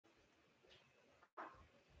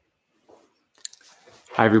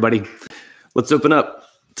Hi, everybody. Let's open up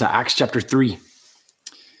to Acts chapter 3.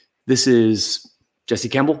 This is Jesse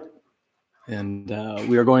Campbell, and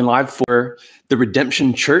we are going live for the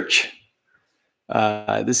Redemption Church.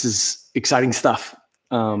 This is exciting stuff.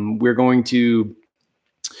 We're going to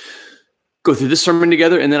go through this sermon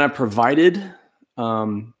together, and then I provided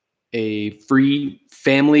a free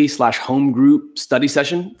family/home group study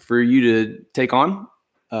session for you to take on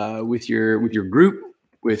with your group,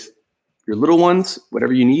 with your little ones,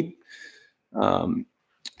 whatever you need.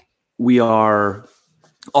 We are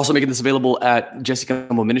also making this available at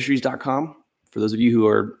jessecampbellministries.com for those of you who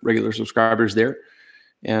are regular subscribers there.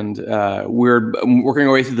 And we're working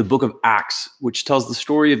our way through the book of Acts, which tells the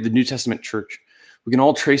story of the New Testament church. We can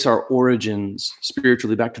all trace our origins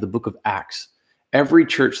spiritually back to the book of Acts. Every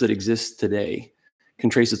church that exists today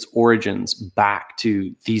can trace its origins back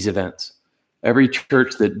to these events. Every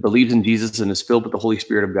church that believes in Jesus and is filled with the Holy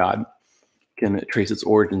Spirit of God can trace its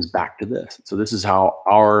origins back to this. So this is how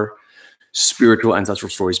our spiritual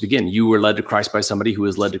ancestral stories begin. You were led to Christ by somebody who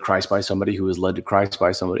was led to Christ by somebody who was led to Christ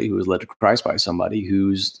by somebody who was led to Christ by somebody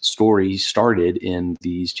whose story started in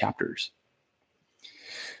these chapters.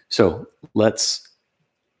 So let's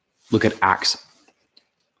look at Acts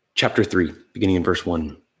chapter 3, beginning in verse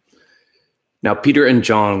 1. Now Peter and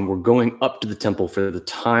John were going up to the temple for the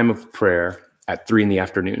time of prayer at 3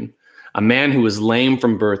 p.m. A man who was lame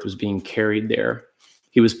from birth was being carried there.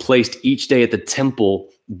 He was placed each day at the temple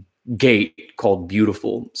gate called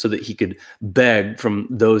Beautiful so that he could beg from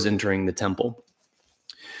those entering the temple.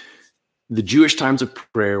 The Jewish times of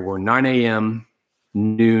prayer were 9 a.m.,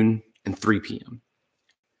 noon, and 3 p.m.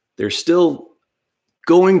 They're still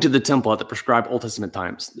going to the temple at the prescribed Old Testament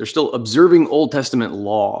times. They're still observing Old Testament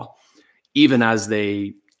law even as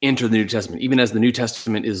they enter the New Testament, even as the New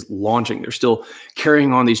Testament is launching. They're still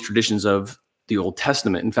carrying on these traditions of the Old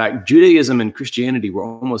Testament. In fact, Judaism and Christianity were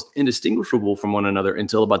almost indistinguishable from one another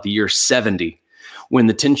until about the year 70, when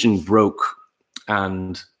the tension broke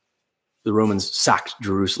and the Romans sacked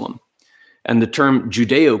Jerusalem. And the term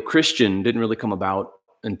Judeo-Christian didn't really come about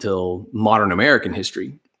until modern American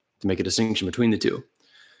history to make a distinction between the two.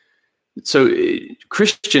 So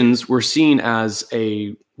Christians were seen as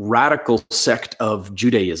a radical sect of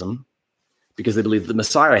Judaism because they believed the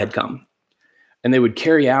Messiah had come. And they would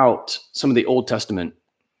carry out some of the Old Testament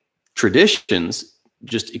traditions,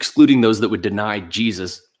 just excluding those that would deny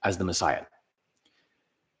Jesus as the Messiah.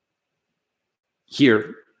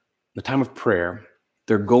 Here, the time of prayer,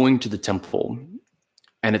 they're going to the temple,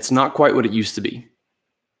 and it's not quite what it used to be.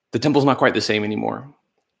 The temple's not quite the same anymore.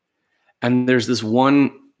 And there's this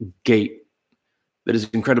one gate that is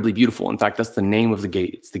incredibly beautiful. In fact, that's the name of the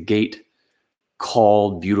gate. It's the gate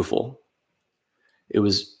called Beautiful. It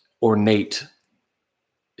was ornate.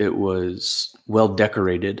 It was well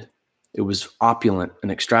decorated. It was opulent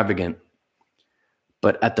and extravagant.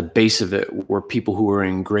 But at the base of it were people who were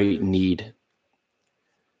in great need.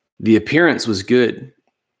 The appearance was good,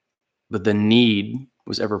 but the need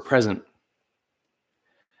was ever present.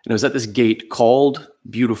 And it was at this gate called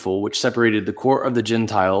Beautiful, which separated the court of the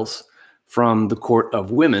Gentiles from the court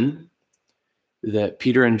of women, that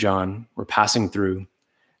Peter and John were passing through.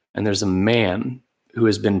 And there's a man who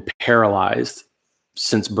has been paralyzed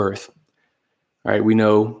since birth. All right, we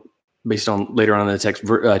know, based on later on in the text,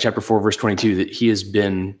 chapter 4, verse 22, that he has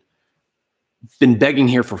been begging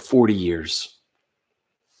here for 40 years.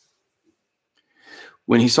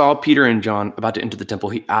 When he saw Peter and John about to enter the temple,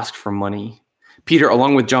 he asked for money. Peter,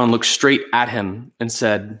 along with John, looked straight at him and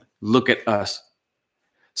said, "Look at us."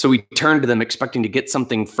 So he turned to them, expecting to get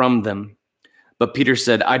something from them. But Peter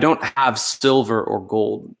said, "I don't have silver or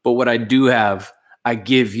gold, but what I do have, I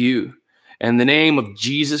give you. In the name of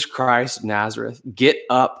Jesus Christ of Nazareth, get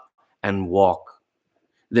up and walk."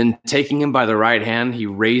 Then taking him by the right hand, he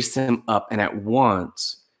raised him up, and at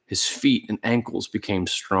once his feet and ankles became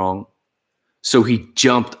strong. So he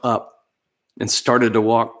jumped up and started to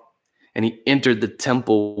walk. And he entered the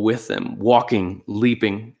temple with them, walking,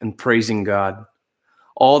 leaping, and praising God.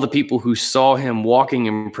 All the people who saw him walking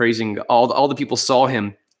and praising, all the people saw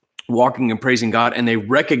him walking and praising God, and they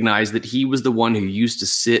recognized that he was the one who used to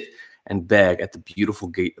sit and beg at the beautiful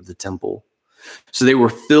gate of the temple. So they were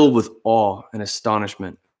filled with awe and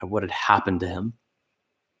astonishment at what had happened to him.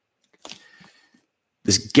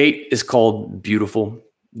 This gate is called Beautiful.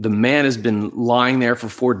 The man has been lying there for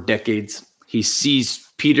 4 decades. He sees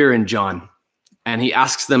Peter and John, and he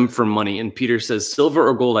asks them for money. And Peter says, "Silver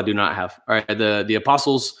or gold I do not have." All right, the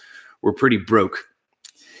apostles were pretty broke.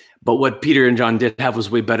 But what Peter and John did have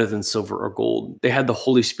was way better than silver or gold. They had the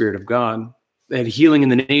Holy Spirit of God. They had healing in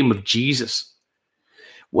the name of Jesus.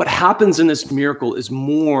 What happens in this miracle is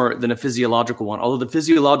more than a physiological one. Although the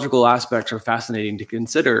physiological aspects are fascinating to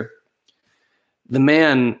consider, the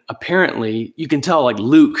man apparently, you can tell like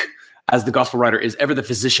Luke, as the gospel writer, is ever the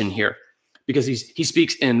physician here, because he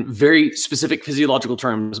speaks in very specific physiological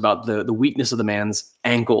terms about the weakness of the man's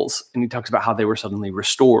ankles, and he talks about how they were suddenly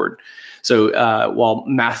restored. So while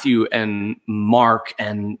Matthew and Mark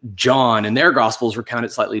and John in their gospels recount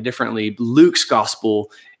it slightly differently, Luke's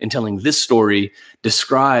gospel, in telling this story,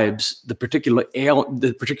 describes the particular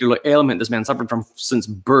ailment this man suffered from since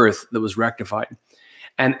birth that was rectified.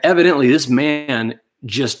 And evidently this man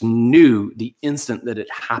just knew the instant that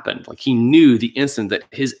it happened. Like he knew the instant that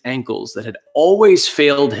his ankles that had always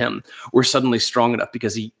failed him were suddenly strong enough,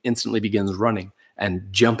 because he instantly begins running and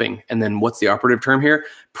jumping. And then what's the operative term here?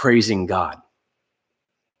 Praising God.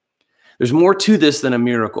 There's more to this than a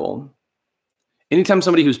miracle. Anytime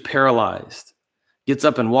somebody who's paralyzed gets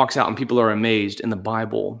up and walks out and people are amazed in the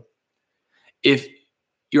Bible, if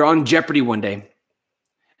you're on Jeopardy one day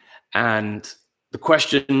and the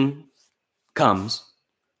question comes,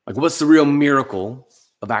 like, what's the real miracle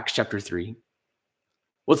of Acts chapter 3?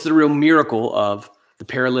 What's the real miracle of the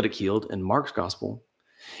paralytic healed in Mark's gospel?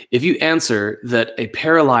 If you answer that a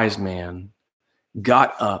paralyzed man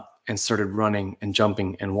got up and started running and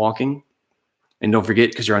jumping and walking, and don't forget,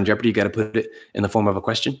 because you're on Jeopardy, you got to put it in the form of a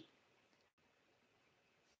question,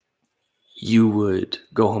 you would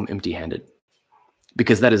go home empty-handed,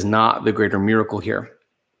 because that is not the greater miracle here.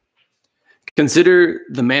 Consider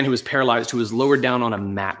the man who was paralyzed, who was lowered down on a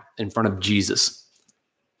mat in front of Jesus.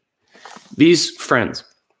 These friends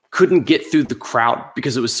couldn't get through the crowd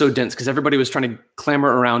because it was so dense, because everybody was trying to clamor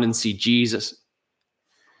around and see Jesus.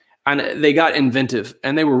 And they got inventive,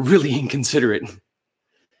 and they were really inconsiderate.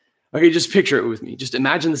 Okay, just picture it with me. Just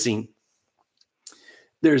imagine the scene.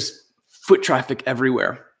 There's foot traffic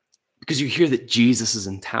everywhere because you hear that Jesus is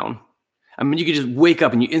in town. I mean, you could just wake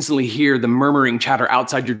up and you instantly hear the murmuring chatter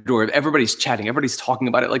outside your door. Everybody's chatting. Everybody's talking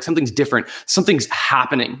about it. Like something's different. Something's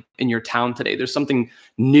happening in your town today. There's something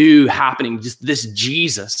new happening. Just this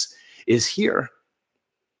Jesus is here.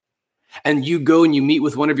 And you go and you meet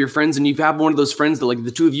with one of your friends, and you have one of those friends that like the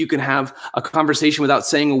two of you can have a conversation without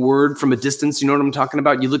saying a word from a distance. You know what I'm talking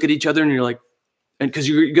about? You look at each other and you're like, and because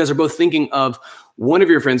you guys are both thinking of one of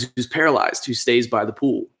your friends who's paralyzed, who stays by the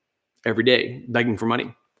pool every day begging for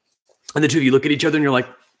money. And the two of you look at each other and you're like,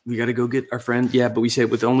 we got to go get our friend. Yeah, but we say it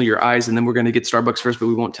with only your eyes, and then we're going to get Starbucks first, but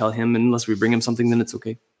we won't tell him unless we bring him something, then it's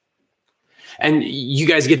okay. And you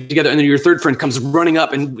guys get together, and then your third friend comes running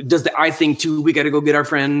up and does the eye thing too. We got to go get our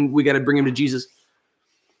friend. We got to bring him to Jesus.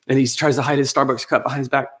 And he tries to hide his Starbucks cup behind his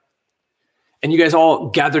back. And you guys all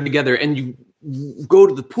gather together, and you go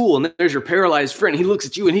to the pool, and there's your paralyzed friend. He looks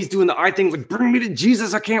at you, and he's doing the eye thing, like, bring me to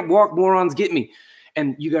Jesus. I can't walk. Morons, get me.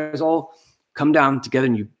 And you guys all come down together,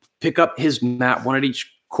 and you pick up his mat, one at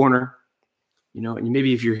each corner, you know, and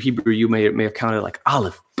maybe if you're Hebrew, you may have counted like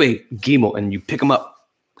Aleph, Bet, Gimel, and you pick them up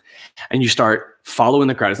and you start following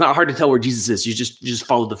the crowd. It's not hard to tell where Jesus is. You just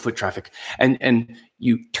follow the foot traffic, and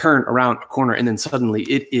you turn around a corner, and then suddenly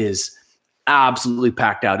it is absolutely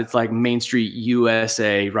packed out. It's like Main Street,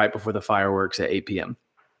 USA, right before the fireworks at 8 p.m.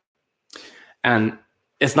 And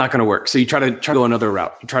it's not going to work. So you try to go another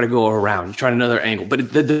route. You try to go around. You try another angle,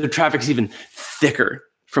 but the traffic's even thicker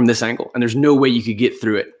from this angle, and there's no way you could get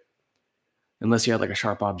through it unless you had like a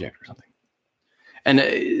sharp object or something.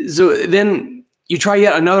 And so then you try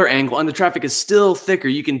yet another angle, and the traffic is still thicker.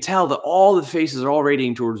 You can tell that all the faces are all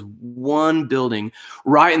radiating towards one building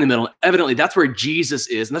right in the middle. Evidently, that's where Jesus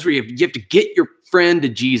is, and that's where you have to get your friend to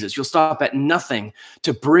Jesus. You'll stop at nothing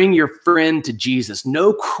to bring your friend to Jesus.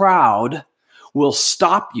 No crowd will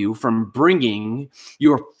stop you from bringing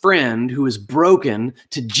your friend who is broken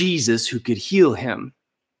to Jesus, who could heal him.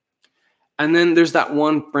 And then there's that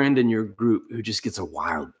one friend in your group who just gets a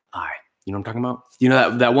wild eye. You know what I'm talking about? You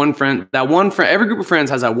know, that one friend, every group of friends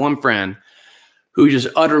has that one friend who just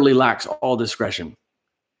utterly lacks all discretion.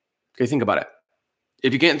 Okay, think about it.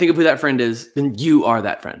 If you can't think of who that friend is, then you are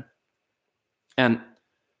that friend. And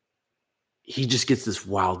he just gets this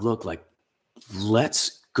wild look like,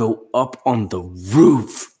 let's go up on the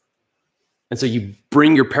roof. And so you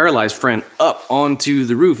bring your paralyzed friend up onto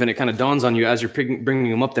the roof, and it kind of dawns on you as you're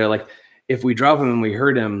bringing him up there, like, if we drop him and we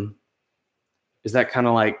hurt him, is that kind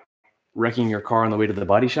of like wrecking your car on the way to the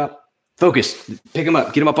body shop? Focus, pick him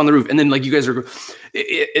up, get him up on the roof. And then like you guys are,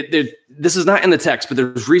 this is not in the text, but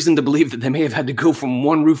there's reason to believe that they may have had to go from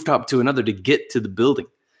one rooftop to another to get to the building.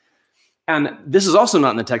 And this is also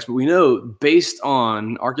not in the text, but we know based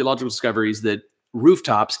on archaeological discoveries that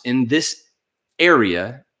rooftops in this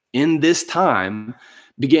area, in this time,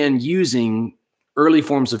 began using early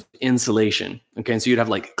forms of insulation. Okay, and so you'd have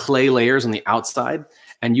like clay layers on the outside,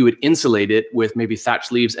 and you would insulate it with maybe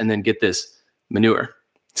thatch leaves, and then get this manure.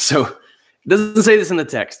 So it doesn't say this in the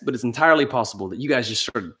text, but it's entirely possible that you guys just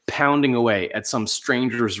started pounding away at some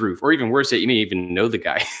stranger's roof, or even worse yet, you may even know the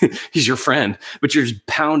guy. He's your friend, but you're just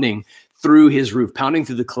pounding through his roof, pounding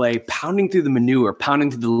through the clay, pounding through the manure,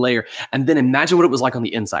 pounding through the layer, and then imagine what it was like on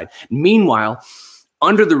the inside. Meanwhile,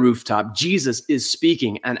 under the rooftop, Jesus is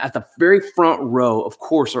speaking, and at the very front row, of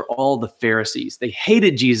course, are all the Pharisees. They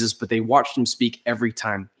hated Jesus, but they watched him speak every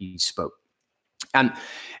time he spoke. And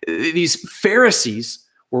these Pharisees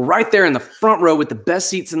were right there in the front row with the best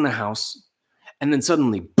seats in the house, and then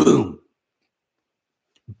suddenly, boom,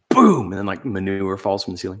 boom, and then like manure falls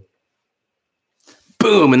from the ceiling.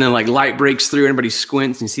 Boom, and then like light breaks through, everybody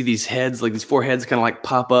squints, and you see these heads, like these four heads kind of like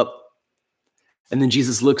pop up. And then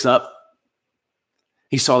Jesus looks up.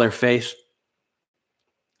 He saw their face.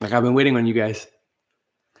 Like, I've been waiting on you guys.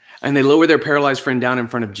 And they lower their paralyzed friend down in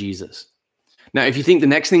front of Jesus. Now, if you think the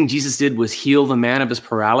next thing Jesus did was heal the man of his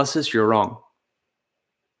paralysis, you're wrong.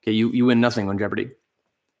 Okay, you win nothing on Jeopardy.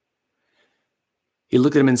 He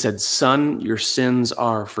looked at him and said, "Son, your sins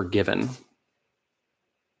are forgiven."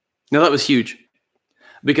 Now, that was huge,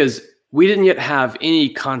 because we didn't yet have any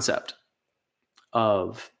concept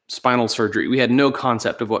of spinal surgery. We had no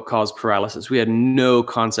concept of what caused paralysis. We had no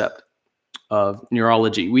concept of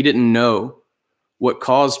neurology. We didn't know what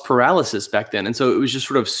caused paralysis back then. And so it was just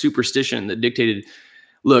sort of superstition that dictated,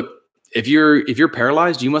 look, if you're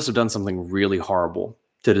paralyzed, you must have done something really horrible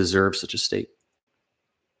to deserve such a state.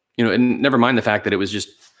 You know, and never mind the fact that it was just,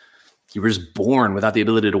 you were just born without the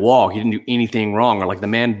ability to walk. You didn't do anything wrong. Or like the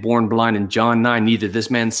man born blind in John 9, neither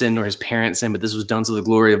this man sinned nor his parents sinned, but this was done so the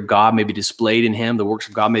glory of God may be displayed in him. The works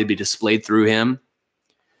of God may be displayed through him.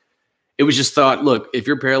 It was just thought, look, if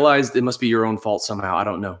you're paralyzed, it must be your own fault somehow. I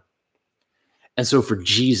don't know. And so for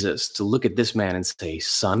Jesus to look at this man and say,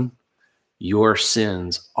 "Son, your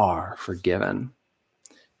sins are forgiven."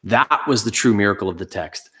 That was the true miracle of the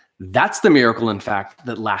text. That's the miracle, in fact,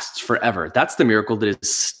 that lasts forever. That's the miracle that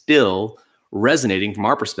is still resonating from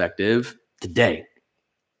our perspective today.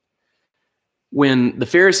 When the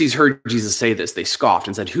Pharisees heard Jesus say this, they scoffed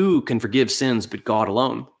and said, "Who can forgive sins but God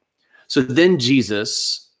alone?" So then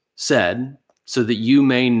Jesus said, "So that you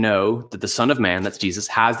may know that the Son of Man," that's Jesus,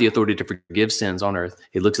 "has the authority to forgive sins on earth."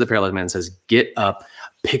 He looks at the paralyzed man and says, "Get up,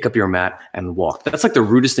 pick up your mat, and walk." That's like the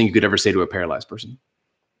rudest thing you could ever say to a paralyzed person.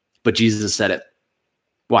 But Jesus said it.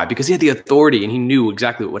 Why? Because he had the authority and he knew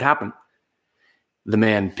exactly what would happen. The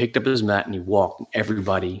man picked up his mat and he walked, and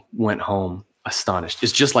everybody went home astonished.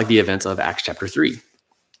 It's just like the events of Acts chapter 3.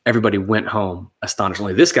 Everybody went home astonished.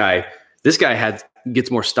 Only this guy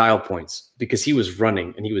gets more style points because he was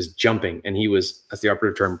running and he was jumping and he was, as the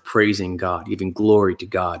operative term, praising God, giving glory to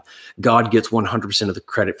God. God gets 100% of the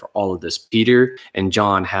credit for all of this. Peter and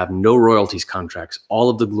John have no royalties contracts. All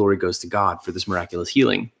of the glory goes to God for this miraculous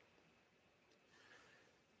healing.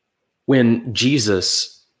 When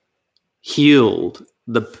Jesus healed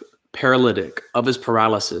the paralytic of his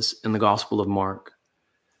paralysis in the Gospel of Mark,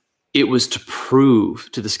 it was to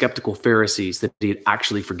prove to the skeptical Pharisees that he had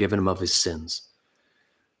actually forgiven him of his sins.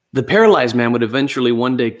 The paralyzed man would eventually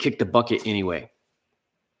one day kick the bucket anyway.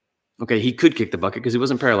 Okay, he could kick the bucket because he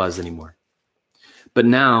wasn't paralyzed anymore. But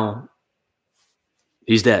now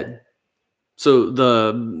he's dead. So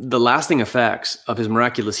the lasting effects of his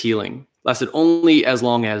miraculous healing lasted only as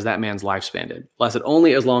long as that man's lifespan did. Lasted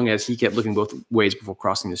only as long as he kept looking both ways before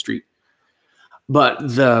crossing the street. But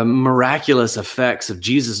the miraculous effects of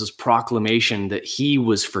Jesus' proclamation that he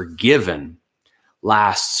was forgiven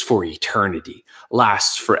lasts for eternity,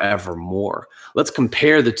 lasts forevermore. Let's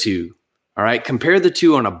compare the two, all right? Compare the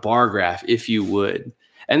two on a bar graph, if you would.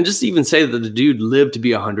 And just even say that the dude lived to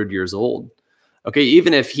be 100 years old. Okay,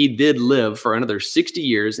 even if he did live for another 60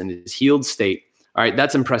 years in his healed state, all right,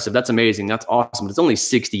 that's impressive. That's amazing. That's awesome. But it's only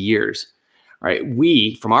 60 years. All right,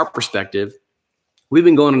 we, from our perspective, we've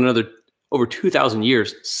been going another over 2,000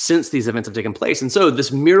 years since these events have taken place. And so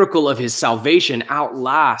this miracle of his salvation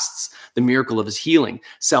outlasts the miracle of his healing.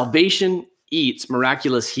 Salvation eats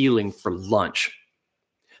miraculous healing for lunch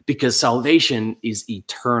because salvation is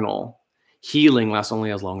eternal. Healing lasts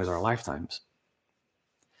only as long as our lifetimes.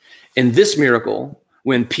 In this miracle,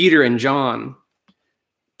 when Peter and John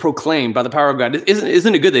proclaimed by the power of God,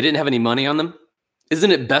 isn't it good they didn't have any money on them?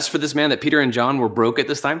 Isn't it best for this man that Peter and John were broke at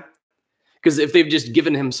this time? Because if they've just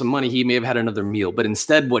given him some money, he may have had another meal. But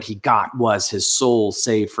instead, what he got was his soul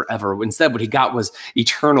saved forever. Instead, what he got was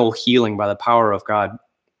eternal healing by the power of God.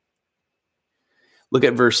 Look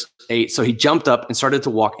at verse 8. So he jumped up and started to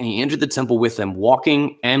walk, and he entered the temple with them,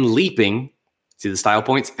 walking and leaping. See the style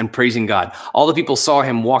points? And praising God. All the people saw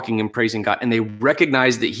him walking and praising God, and they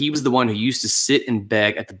recognized that he was the one who used to sit and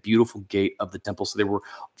beg at the beautiful gate of the temple. So they were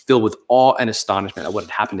filled with awe and astonishment at what had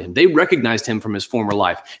happened to him. They recognized him from his former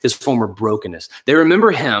life, his former brokenness. They remember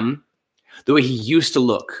him the way he used to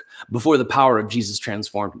look before the power of Jesus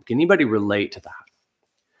transformed him. Can anybody relate to that?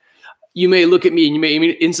 You may look at me and you may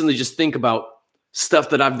instantly just think about stuff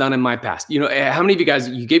that I've done in my past. You know, how many of you guys,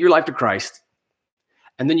 you gave your life to Christ,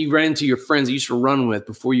 and then you ran into your friends you used to run with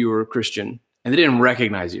before you were a Christian, and they didn't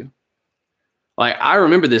recognize you? Like, I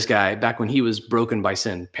remember this guy back when he was broken by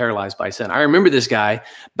sin, paralyzed by sin. I remember this guy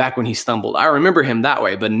back when he stumbled. I remember him that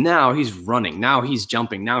way, but now he's running. Now he's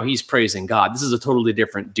jumping. Now he's praising God. This is a totally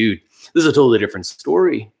different dude. This is a totally different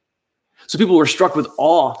story. So people were struck with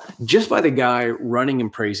awe just by the guy running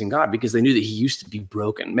and praising God because they knew that he used to be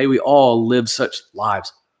broken. May we all live such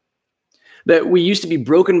lives that we used to be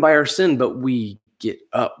broken by our sin, but we get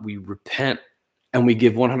up, we repent, and we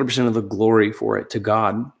give 100% of the glory for it to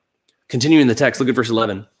God. Continuing the text, look at verse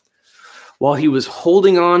 11. While he was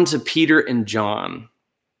holding on to Peter and John,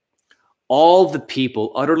 all the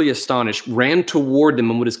people, utterly astonished, ran toward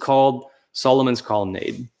them in what is called Solomon's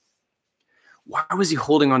Colonnade. Why was he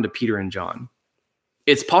holding on to Peter and John?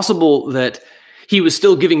 It's possible that he was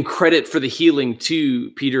still giving credit for the healing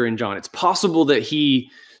to Peter and John. It's possible that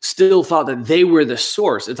he still thought that they were the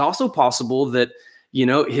source. It's also possible that, you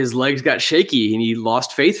know, his legs got shaky and he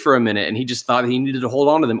lost faith for a minute and he just thought he needed to hold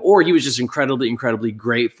on to them, or he was just incredibly, incredibly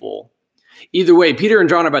grateful. Either way, Peter and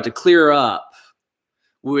John are about to clear up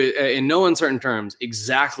with, in no uncertain terms,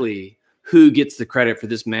 exactly who gets the credit for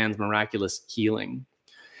this man's miraculous healing.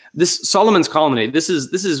 This Solomon's Colonnade, this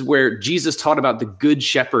is where Jesus taught about the Good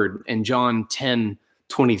Shepherd in John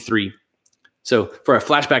 10:23. So for a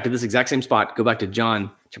flashback to this exact same spot, go back to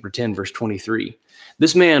John chapter 10, verse 23.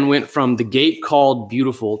 This man went from the gate called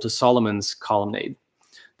Beautiful to Solomon's Colonnade.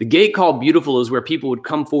 The gate called Beautiful is where people would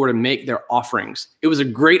come forward and make their offerings. It was a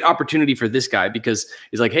great opportunity for this guy because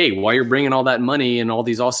he's like, hey, while you're bringing all that money and all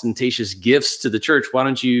these ostentatious gifts to the church, why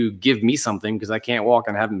don't you give me something? Because I can't walk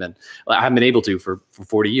and I haven't been able to for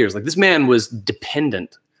 40 years. Like, this man was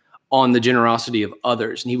dependent on the generosity of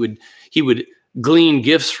others. And he would glean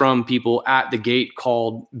gifts from people at the gate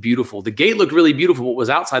called Beautiful. The gate looked really beautiful. What was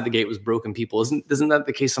outside the gate was broken people. Isn't that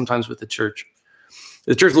the case sometimes with the church?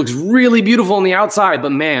 The church looks really beautiful on the outside,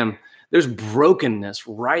 but man, there's brokenness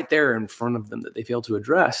right there in front of them that they fail to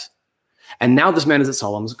address. And now this man is at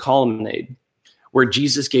Solomon's Colonnade, where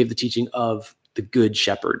Jesus gave the teaching of the Good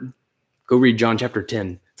Shepherd. Go read John chapter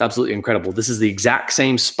 10. It's absolutely incredible. This is the exact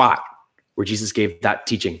same spot where Jesus gave that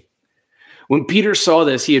teaching. When Peter saw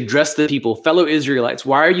this, he addressed the people, fellow Israelites,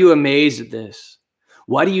 why are you amazed at this?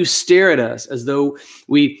 Why do you stare at us as though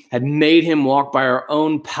we had made him walk by our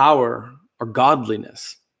own power or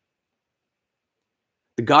godliness?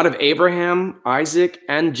 The God of Abraham, Isaac,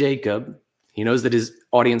 and Jacob, he knows that his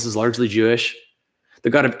audience is largely Jewish. The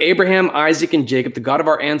God of Abraham, Isaac, and Jacob, the God of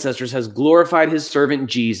our ancestors, has glorified his servant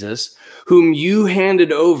Jesus, whom you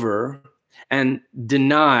handed over and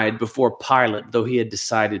denied before Pilate, though he had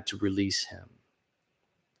decided to release him.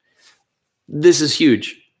 This is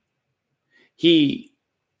huge. He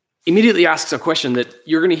immediately asks a question that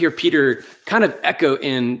you're going to hear Peter kind of echo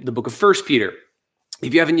in the book of 1 Peter.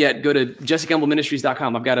 If you haven't yet, go to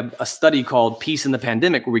jessecampbellministries.com. I've got a study called Peace in the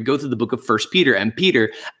Pandemic, where we go through the book of 1 Peter, and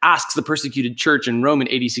Peter asks the persecuted church in Rome in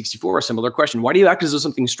AD 64 a similar question. Why do you act as though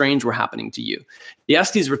something strange were happening to you? He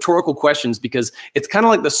asks these rhetorical questions because it's kind of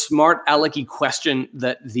like the smart alecky question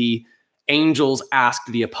that the angels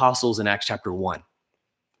asked the apostles in Acts chapter 1.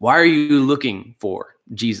 Why are you looking for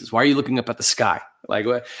Jesus? Why are you looking up at the sky?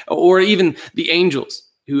 Or even the angels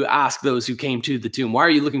who ask those who came to the tomb, why are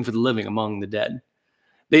you looking for the living among the dead?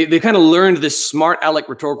 They kind of learned this smart aleck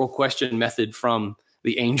rhetorical question method from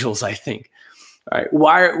the angels, I think. All right,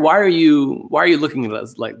 why are you looking at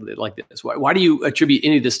us like this? Why do you attribute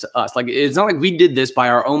any of this to us? Like, it's not like we did this by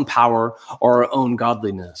our own power or our own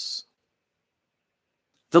godliness.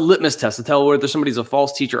 The litmus test to tell whether somebody's a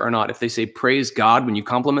false teacher or not, if they say praise God when you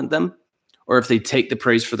compliment them, or if they take the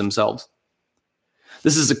praise for themselves.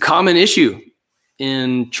 This is a common issue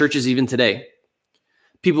in churches even today.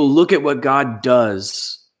 People look at what God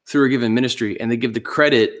does through a given ministry, and they give the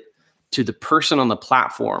credit to the person on the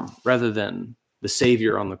platform rather than the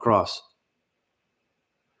Savior on the cross.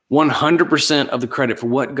 100% of the credit for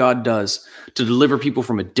what God does to deliver people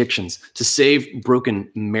from addictions, to save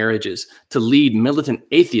broken marriages, to lead militant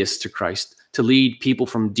atheists to Christ, to lead people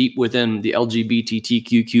from deep within the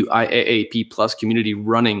LGBTQIAAP+ community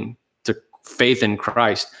running to faith in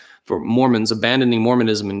Christ. for Mormons abandoning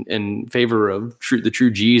Mormonism in favor of the true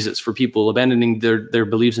Jesus, for people abandoning their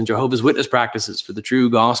beliefs in Jehovah's Witness practices for the true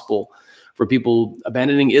gospel, for people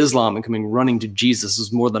abandoning Islam and coming running to Jesus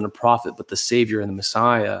as more than a prophet, but the Savior and the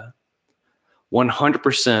Messiah.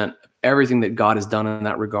 100% of everything that God has done in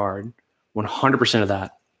that regard, 100% of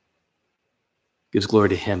that gives glory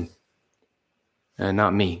to him and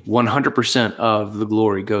not me. 100% of the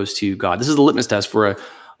glory goes to God. This is the litmus test for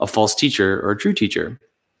a false teacher or a true teacher.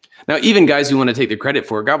 Now, even guys who want to take the credit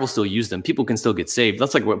for it, God will still use them. People can still get saved.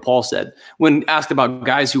 That's like what Paul said when asked about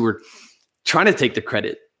guys who were trying to take the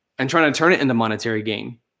credit and trying to turn it into monetary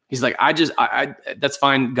gain. He's like, that's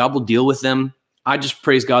fine. God will deal with them. I just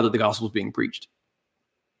praise God that the gospel is being preached.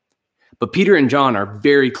 But Peter and John are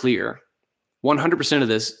very clear. 100% of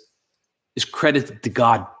this is credited to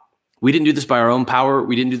God. We didn't do this by our own power.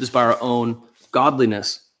 We didn't do this by our own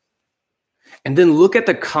godliness. And then look at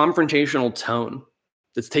the confrontational tone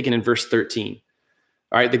that's taken in verse 13.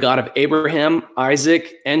 All right, the God of Abraham,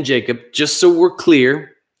 Isaac, and Jacob, just so we're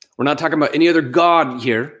clear, we're not talking about any other God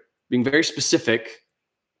here, being very specific,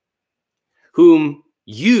 whom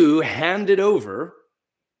you handed over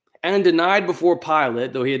and denied before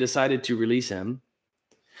Pilate, though he had decided to release him.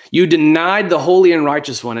 You denied the holy and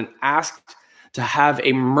righteous one and asked to have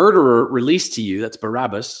a murderer released to you, that's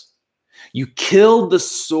Barabbas. You killed the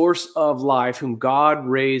source of life, whom God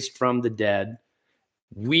raised from the dead.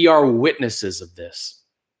 We are witnesses of this.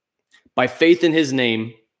 By faith in his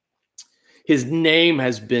name has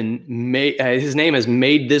made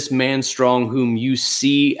this man strong, whom you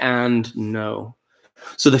see and know.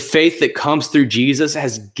 So the faith that comes through Jesus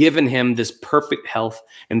has given him this perfect health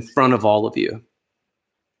in front of all of you.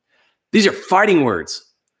 These are fighting words.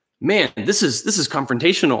 Man, this is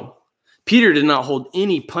confrontational. Peter did not pull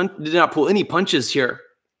any punches here.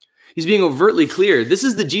 He's being overtly clear. This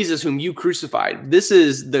is the Jesus whom you crucified. This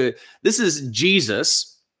is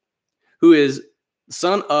Jesus, who is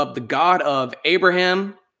son of the God of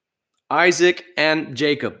Abraham, Isaac, and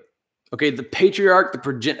Jacob. Okay, the patriarch, the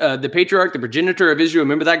progenitor of Israel.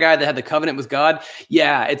 Remember that guy that had the covenant with God?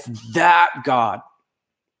 Yeah, it's that God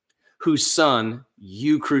whose son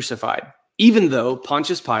you crucified, even though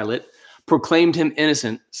Pontius Pilate proclaimed him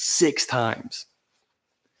innocent 6 times.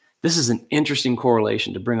 This is an interesting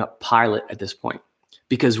correlation to bring up Pilate at this point,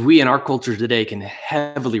 because we in our culture today can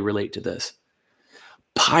heavily relate to this.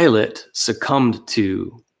 Pilate succumbed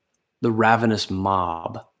to the ravenous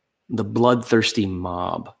mob, the bloodthirsty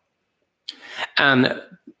mob. And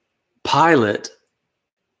Pilate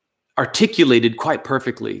articulated quite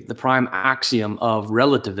perfectly the prime axiom of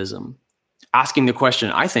relativism, asking the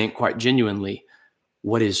question, I think quite genuinely,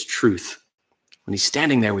 what is truth? When he's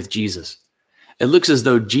standing there with Jesus, it looks as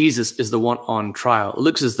though Jesus is the one on trial. It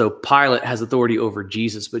looks as though Pilate has authority over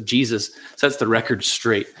Jesus, but Jesus sets the record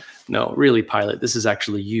straight. No, really, Pilate, this is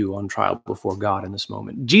actually you on trial before God in this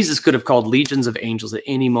moment. Jesus could have called legions of angels at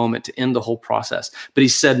any moment to end the whole process, but he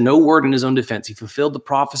said no word in his own defense. He fulfilled the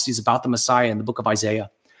prophecies about the Messiah in the book of Isaiah.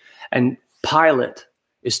 And Pilate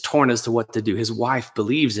is torn as to what to do. His wife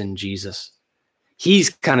believes in Jesus. He's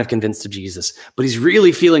kind of convinced of Jesus, but he's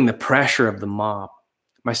really feeling the pressure of the mob.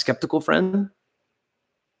 My skeptical friend,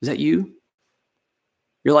 is that you?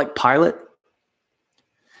 You're like Pilate?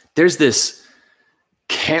 There's this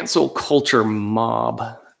cancel culture mob,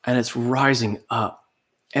 and it's rising up,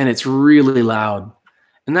 and it's really loud,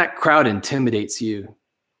 and that crowd intimidates you,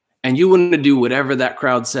 and you want to do whatever that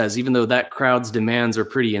crowd says, even though that crowd's demands are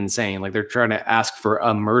pretty insane. Like they're trying to ask for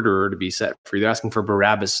a murderer to be set free. They're asking for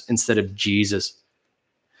Barabbas instead of Jesus.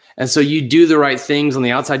 And so you do the right things on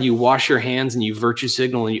the outside. You wash your hands and you virtue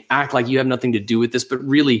signal and you act like you have nothing to do with this, but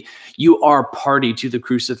really you are party to the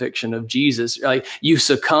crucifixion of Jesus. Like you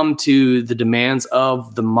succumb to the demands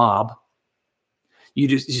of the mob.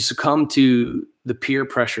 You succumb to the peer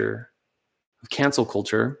pressure of cancel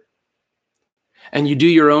culture, and you do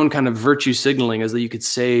your own kind of virtue signaling as though you could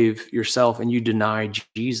save yourself, and you deny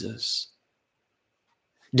Jesus.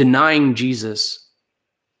 Denying Jesus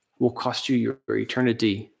will cost you your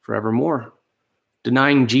eternity forevermore.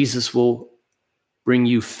 Denying Jesus will bring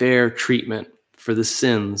you fair treatment for the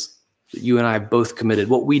sins that you and I both committed,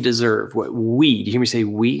 what we deserve, do you hear me say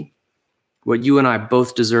we? What you and I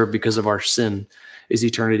both deserve because of our sin is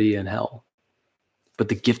eternity in hell. But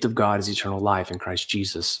the gift of God is eternal life in Christ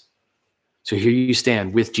Jesus. So here you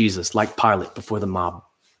stand with Jesus, like Pilate before the mob.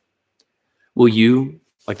 Will you,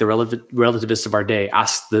 like the relativists of our day,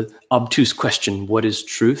 ask the obtuse question, what is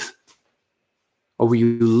truth? Or will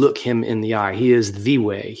you look him in the eye? He is the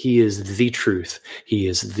way. He is the truth. He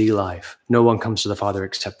is the life. No one comes to the Father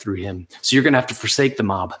except through him. So you're going to have to forsake the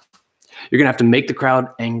mob. You're going to have to make the crowd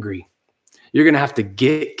angry. You're going to have to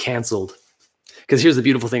get canceled. Because here's the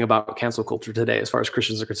beautiful thing about cancel culture today, as far as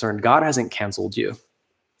Christians are concerned, God hasn't canceled you.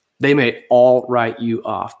 They may all write you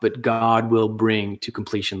off, but God will bring to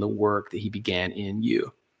completion the work that he began in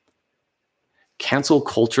you. Cancel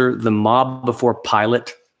culture, the mob before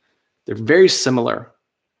Pilate, they're very similar.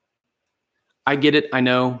 I get it. I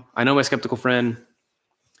know my skeptical friend.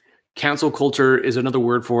 Cancel culture is another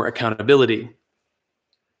word for accountability.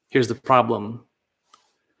 Here's the problem.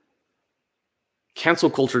 Cancel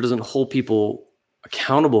culture doesn't hold people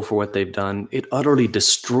accountable for what they've done. It utterly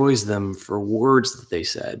destroys them for words that they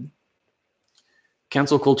said.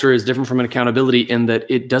 Cancel culture is different from an accountability in that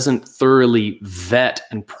it doesn't thoroughly vet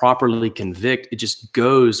and properly convict. It just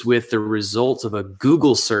goes with the results of a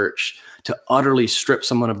Google search to utterly strip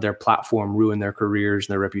someone of their platform, ruin their careers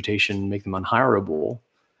and their reputation, make them unhirable.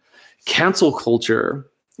 Cancel culture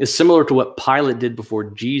is similar to what Pilate did before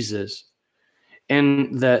Jesus,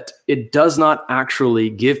 in that it does not actually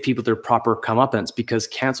give people their proper comeuppance, because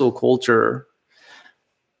cancel culture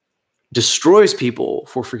destroys people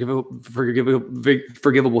for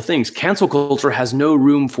forgivable things. Cancel culture has no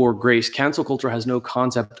room for grace. Cancel culture has no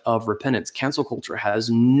concept of repentance. Cancel culture has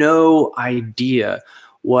no idea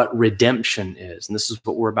what redemption is. And this is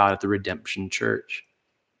what we're about at the Redemption Church.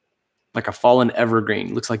 Like a fallen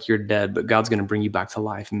evergreen. Looks like you're dead, but God's going to bring you back to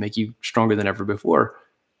life and make you stronger than ever before.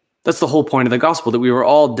 That's the whole point of the gospel, that we were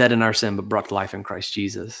all dead in our sin, but brought to life in Christ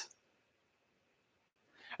Jesus.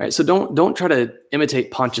 All right, so don't try to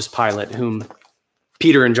imitate Pontius Pilate, whom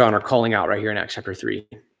Peter and John are calling out right here in Acts chapter 3.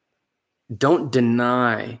 Don't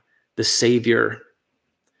deny the Savior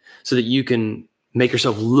so that you can make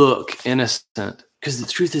yourself look innocent, because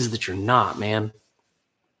the truth is that you're not, man.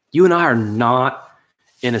 You and I are not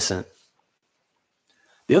innocent.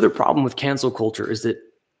 The other problem with cancel culture is that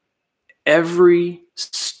every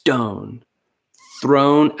stone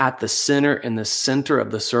thrown at the sinner in the center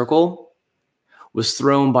of the circle was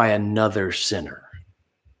thrown by another sinner.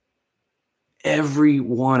 Every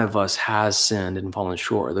one of us has sinned and fallen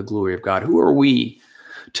short of the glory of God. Who are we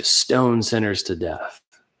to stone sinners to death?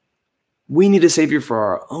 We need a Savior for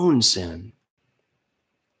our own sin.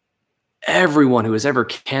 Everyone who has ever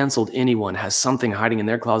canceled anyone has something hiding in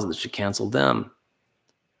their closet that should cancel them.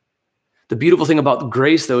 The beautiful thing about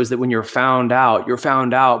grace, though, is that when you're found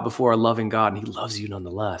out before a loving God, and he loves you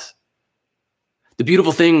nonetheless. The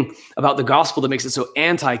beautiful thing about the gospel that makes it so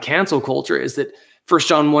anti-cancel culture is that 1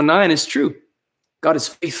 John 1:9 is true. God is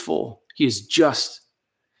faithful. He is just.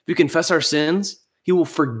 If we confess our sins, he will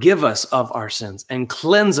forgive us of our sins and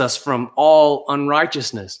cleanse us from all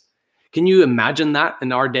unrighteousness. Can you imagine that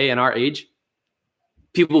in our day and our age?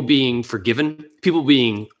 People being forgiven, people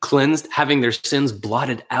being cleansed, having their sins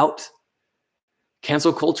blotted out.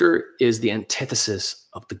 Cancel culture is the antithesis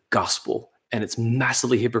of the gospel, and it's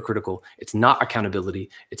massively hypocritical. It's not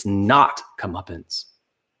accountability. It's not comeuppance.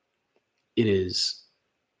 It is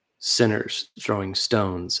sinners throwing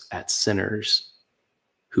stones at sinners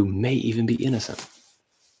who may even be innocent.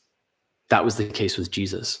 That was the case with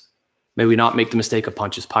Jesus. May we not make the mistake of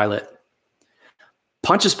Pontius Pilate.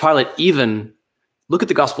 Pontius Pilate even, look at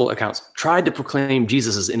the gospel accounts, tried to proclaim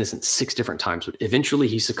Jesus as innocent 6 different times, but eventually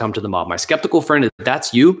he succumbed to the mob. My skeptical friend, if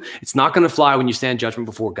that's you, it's not going to fly when you stand judgment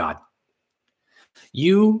before God.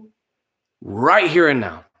 You, right here and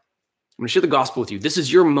now, I'm going to share the gospel with you. This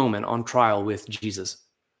is your moment on trial with Jesus.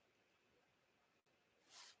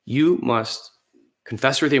 You must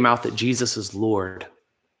confess with your mouth that Jesus is Lord.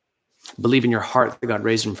 Believe in your heart that God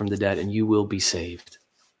raised him from the dead, and you will be saved.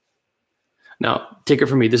 Now, take it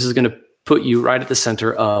from me. This is going to put you right at the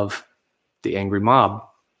center of the angry mob,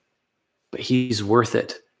 but he's worth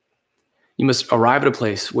it. You must arrive at a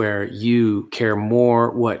place where you care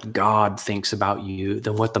more what God thinks about you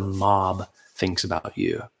than what the mob thinks about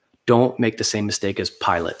you. Don't make the same mistake as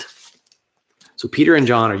Pilate. So Peter and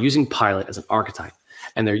John are using Pilate as an archetype,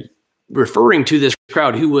 and they're referring to this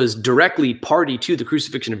crowd who was directly party to the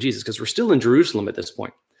crucifixion of Jesus, because we're still in Jerusalem at this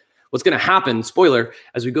point. What's going to happen, spoiler,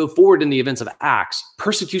 as we go forward in the events of Acts,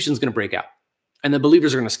 persecution is going to break out, and the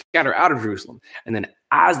believers are going to scatter out of Jerusalem. And then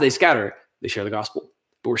as they scatter, they share the gospel.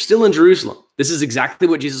 But we're still in Jerusalem. This is exactly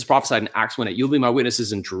what Jesus prophesied in Acts 1:8. You'll be my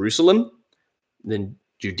witnesses in Jerusalem, then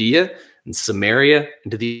Judea and Samaria,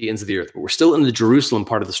 and to the ends of the earth. But we're still in the Jerusalem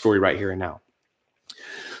part of the story right here and now.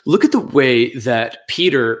 Look at the way that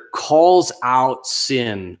Peter calls out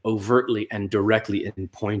sin overtly and directly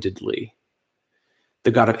and pointedly.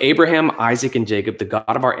 The God of Abraham, Isaac, and Jacob, the God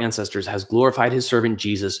of our ancestors, has glorified his servant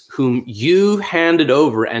Jesus, whom you handed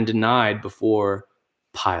over and denied before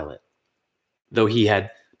Pilate, though he had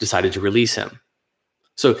decided to release him.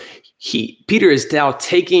 So Peter is now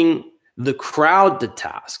taking the crowd to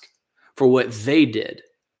task for what they did,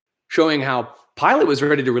 showing how Pilate was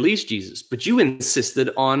ready to release Jesus, but you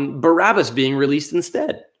insisted on Barabbas being released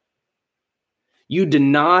instead. You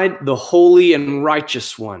denied the holy and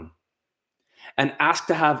righteous one and asked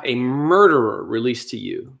to have a murderer released to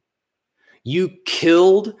you. You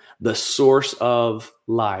killed the source of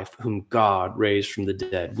life, whom God raised from the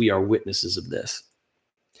dead. We are witnesses of this.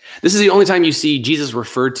 This is the only time you see Jesus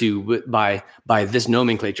referred to by this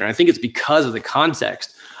nomenclature. And I think it's because of the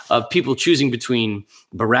context of people choosing between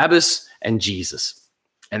Barabbas and Jesus.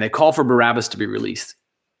 And they call for Barabbas to be released.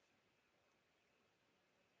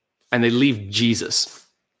 And they leave Jesus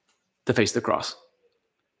to face the cross.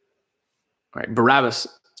 All right, Barabbas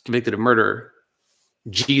convicted of murder.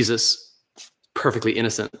 Jesus, perfectly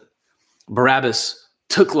innocent. Barabbas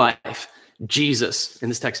took life. Jesus, in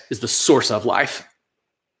this text, is the source of life.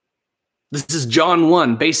 This is John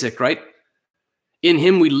 1, basic, right? In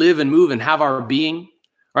him we live and move and have our being.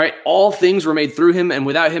 All right, all things were made through him, and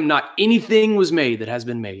without him not anything was made that has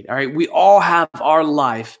been made. All right, we all have our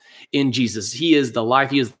life in Jesus. He is the life.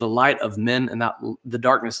 He is the light of men, and that the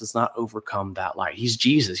darkness does not overcome that light. He's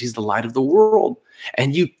Jesus. He's the light of the world.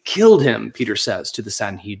 And you killed him, Peter says to the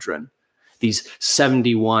Sanhedrin, these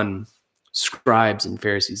 71 scribes and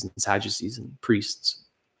Pharisees and Sadducees and priests.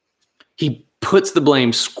 He puts the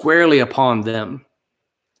blame squarely upon them,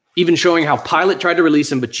 even showing how Pilate tried to release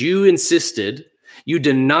him, but you insisted. You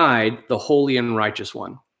denied the holy and righteous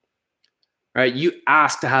one, right? You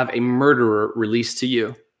asked to have a murderer released to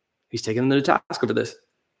you. He's taken them to task over this.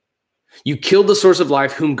 You killed the source of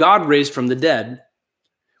life, whom God raised from the dead.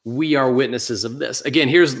 We are witnesses of this. Again,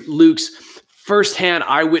 here's Luke's firsthand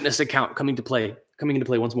eyewitness account coming into play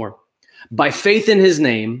once more. By faith in his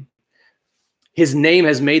name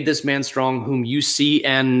has made this man strong, whom you see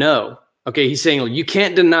and know. Okay, he's saying you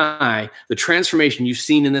can't deny the transformation you've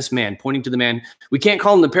seen in this man, pointing to the man. We can't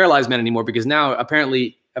call him the paralyzed man anymore because now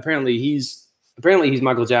apparently he's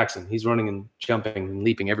Michael Jackson. He's running and jumping and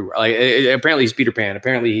leaping everywhere. Like apparently he's Peter Pan.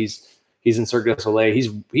 Apparently he's in Cirque du Soleil.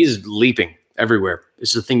 He's leaping everywhere.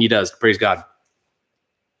 It's the thing he does. Praise God.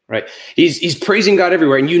 Right? He's praising God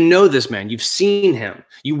everywhere, and you know this man. You've seen him.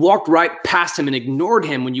 You walked right past him and ignored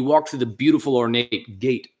him when you walked through the beautiful ornate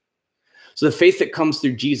gate. So the faith that comes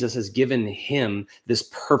through Jesus has given him this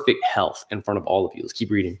perfect health in front of all of you. Let's keep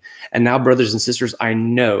reading. And now, brothers and sisters, I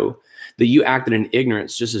know that you acted in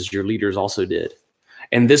ignorance just as your leaders also did.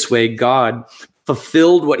 And this way, God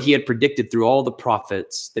fulfilled what he had predicted through all the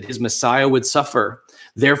prophets, that his Messiah would suffer.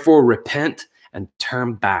 Therefore, repent and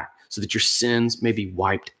turn back so that your sins may be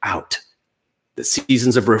wiped out, that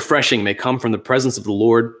seasons of refreshing may come from the presence of the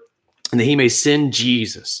Lord, and that he may send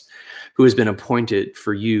Jesus, who has been appointed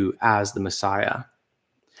for you as the Messiah.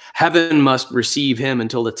 Heaven must receive him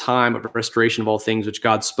until the time of restoration of all things, which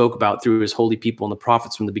God spoke about through his holy people and the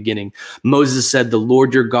prophets from the beginning. Moses said, the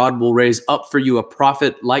Lord your God will raise up for you a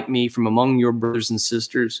prophet like me from among your brothers and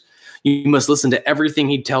sisters. You must listen to everything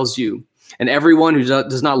he tells you. And everyone who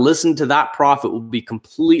does not listen to that prophet will be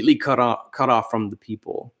completely cut off from the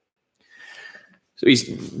people. So he's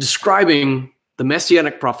describing the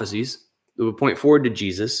messianic prophecies that would point forward to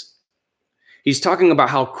Jesus. He's talking about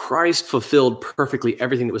how Christ fulfilled perfectly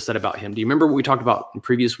everything that was said about him. Do you remember what we talked about in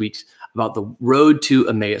previous weeks about the road to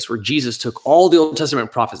Emmaus, where Jesus took all the Old Testament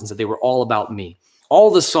prophets and said they were all about me.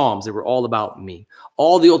 All the Psalms, they were all about me.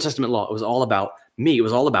 All the Old Testament law, it was all about me. It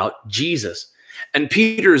was all about Jesus. And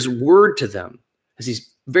Peter's word to them, as he's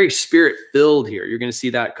very spirit-filled here, you're going to see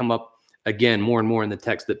that come up again more and more in the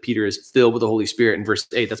text, that Peter is filled with the Holy Spirit in verse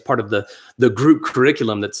 8. That's part of the group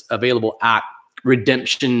curriculum that's available at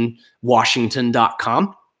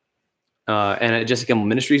redemptionwashington.com and at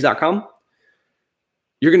jessicaministries.com.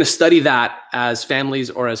 You're going to study that as families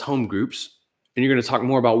or as home groups, and you're going to talk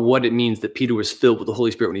more about what it means that Peter was filled with the Holy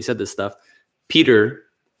Spirit when he said this stuff. Peter,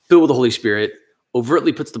 filled with the Holy Spirit,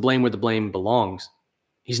 overtly puts the blame where the blame belongs.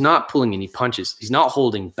 He's not pulling any punches. He's not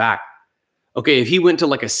holding back. Okay, if he went to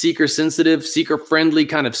like a seeker-sensitive, seeker-friendly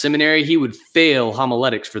kind of seminary, he would fail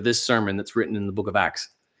homiletics for this sermon that's written in the book of Acts.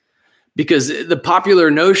 Because the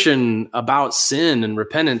popular notion about sin and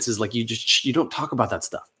repentance is like you don't talk about that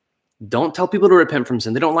stuff. Don't tell people to repent from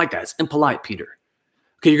sin. They don't like that. It's impolite, Peter.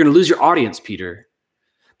 Okay, you're going to lose your audience, Peter.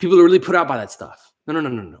 People are really put out by that stuff.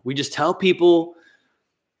 No. We just tell people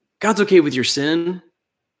God's okay with your sin.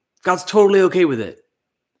 God's totally okay with it.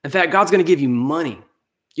 In fact, God's going to give you money.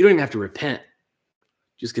 You don't even have to repent.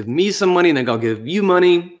 Just give me some money and then I'll give you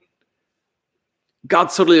money.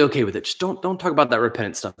 God's totally okay with it. Just don't talk about that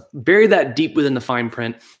repentance stuff. Bury that deep within the fine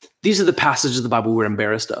print. These are the passages of the Bible we're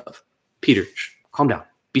embarrassed of. Peter, calm down.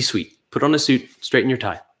 Be sweet. Put on a suit. Straighten your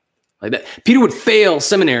tie. Like that. Peter would fail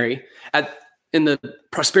seminary at in the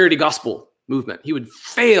prosperity gospel movement. He would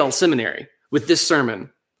fail seminary with this sermon,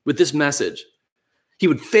 with this message. He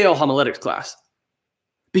would fail homiletics class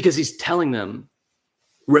because he's telling them,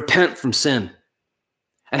 repent from sin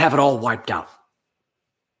and have it all wiped out.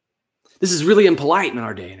 This is really impolite in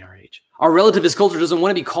our day and our age. Our relativist culture doesn't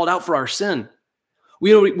want to be called out for our sin.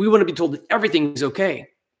 We want to be told that everything is okay.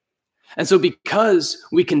 And so because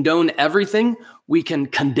we condone everything, we can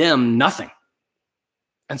condemn nothing.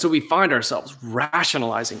 And so we find ourselves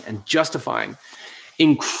rationalizing and justifying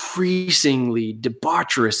increasingly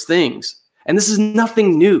debaucherous things. And this is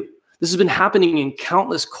nothing new. This has been happening in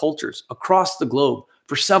countless cultures across the globe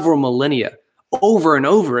for several millennia, over and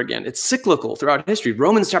over again. It's cyclical throughout history.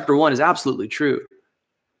 Romans chapter 1 is absolutely true.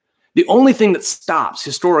 The only thing that stops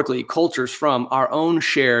historically cultures from our own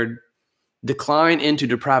shared decline into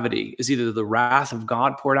depravity is either the wrath of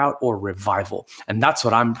God poured out or revival. And that's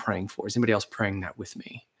what I'm praying for. Is anybody else praying that with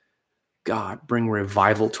me? God, bring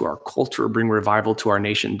revival to our culture, bring revival to our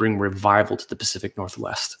nation, bring revival to the Pacific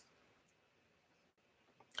Northwest.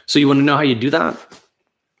 So you want to know how you do that?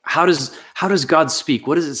 How does God speak?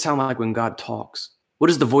 What does it sound like when God talks? What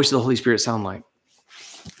does the voice of the Holy Spirit sound like?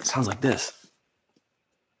 It sounds like this.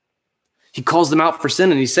 He calls them out for sin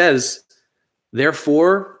and he says,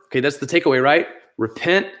 therefore, okay, that's the takeaway, right?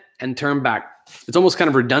 Repent and turn back. It's almost kind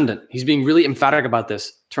of redundant. He's being really emphatic about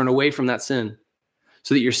this. Turn away from that sin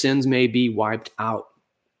so that your sins may be wiped out.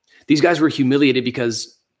 These guys were humiliated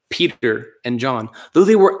because Peter and John, though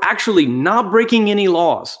they were actually not breaking any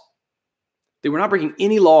laws, they were not breaking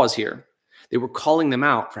any laws here. They were calling them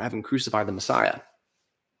out for having crucified the Messiah.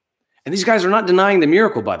 And these guys are not denying the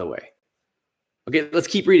miracle, by the way. Okay, let's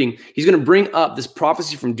keep reading. He's going to bring up this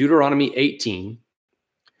prophecy from Deuteronomy 18.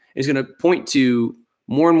 He's going to point to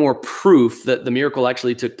more and more proof that the miracle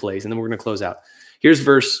actually took place. And then we're going to close out. Here's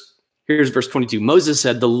verse 22. Moses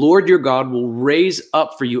said, the Lord your God will raise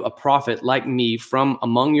up for you a prophet like me from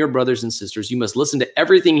among your brothers and sisters. You must listen to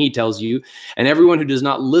everything he tells you, and everyone who does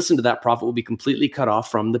not listen to that prophet will be completely cut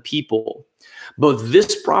off from the people. Both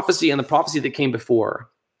this prophecy and the prophecy that came before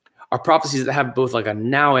are prophecies that have both like a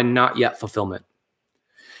now and not yet fulfillment.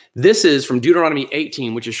 This is from Deuteronomy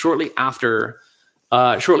 18, which is shortly after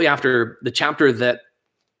the chapter that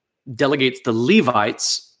delegates the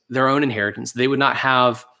Levites their own inheritance. They would not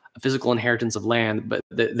have a physical inheritance of land, but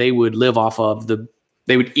they would live off of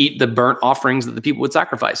they would eat the burnt offerings that the people would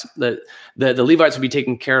sacrifice. The Levites would be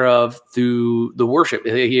taken care of through the worship.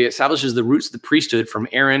 He establishes the roots of the priesthood from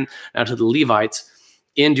Aaron now to the Levites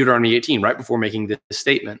in Deuteronomy 18, right before making this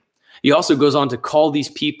statement. He also goes on to call these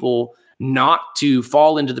people not to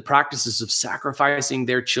fall into the practices of sacrificing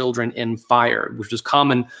their children in fire, which was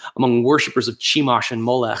common among worshipers of Chemosh and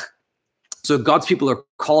Molech. So God's people are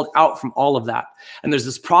called out from all of that. And there's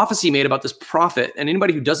this prophecy made about this prophet, and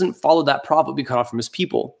anybody who doesn't follow that prophet will be cut off from his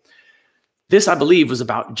people. This, I believe, was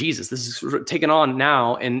about Jesus. This is taken on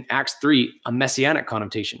now in Acts 3, a messianic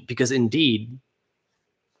connotation, because indeed,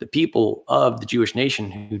 the people of the Jewish nation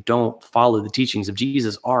who don't follow the teachings of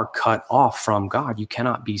Jesus are cut off from God. You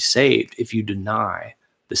cannot be saved if you deny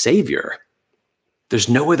the Savior. There's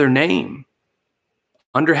no other name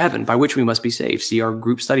under heaven by which we must be saved. See our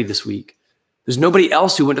group study this week. There's nobody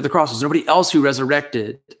else who went to the cross. There's nobody else who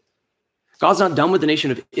resurrected. God's not done with the nation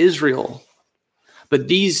of Israel. But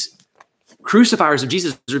these crucifiers of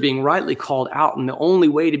Jesus are being rightly called out, and the only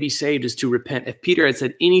way to be saved is to repent. If Peter had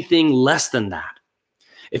said anything less than that,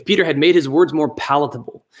 if Peter had made his words more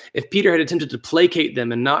palatable, if Peter had attempted to placate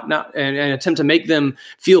them and and attempt to make them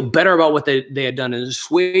feel better about what they had done and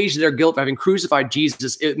assuage their guilt for having crucified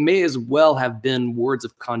Jesus, it may as well have been words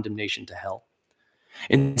of condemnation to hell.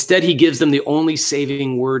 Instead, he gives them the only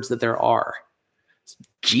saving words that there are.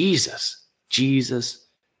 Jesus, Jesus,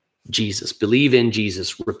 Jesus. Believe in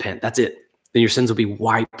Jesus. Repent. That's it. Then your sins will be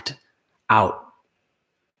wiped out.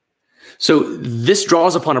 So this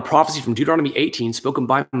draws upon a prophecy from Deuteronomy 18 spoken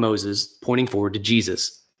by Moses, pointing forward to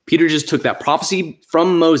Jesus. Peter just took that prophecy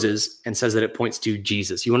from Moses and says that it points to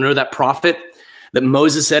Jesus. You want to know that prophet that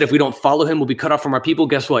Moses said, if we don't follow him, we'll be cut off from our people?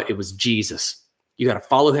 Guess what? It was Jesus. You got to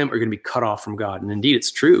follow him or you're going to be cut off from God. And indeed,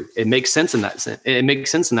 it's true. It makes sense in that sense. It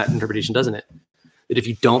makes sense in that interpretation, doesn't it? That if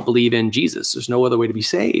you don't believe in Jesus, there's no other way to be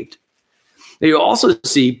saved. Now you also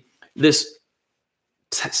see this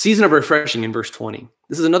season of refreshing in verse 20.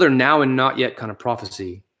 This is another now and not yet kind of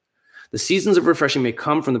prophecy. The seasons of refreshing may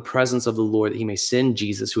come from the presence of the Lord, that he may send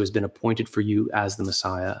Jesus, who has been appointed for you as the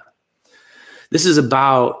Messiah. This is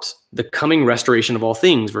about the coming restoration of all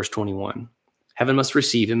things, verse 21. Heaven must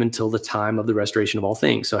receive him until the time of the restoration of all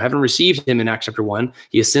things. So heaven received him in Acts chapter 1.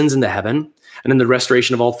 He ascends into heaven, and then the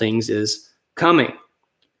restoration of all things is coming.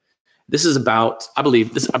 This is about, I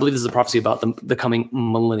believe this is a prophecy about the coming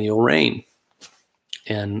millennial reign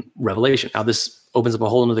in Revelation. Now, this opens up a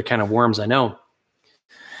whole other can of worms, I know.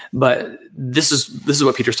 But this is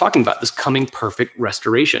what Peter's talking about, this coming perfect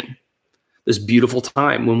restoration, this beautiful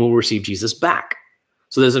time when we'll receive Jesus back.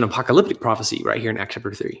 So there's an apocalyptic prophecy right here in Acts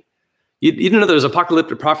chapter 3. You didn't know there was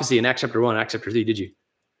apocalyptic prophecy in Acts chapter 1, Acts chapter 3, did you?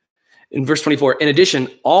 In verse 24, in addition,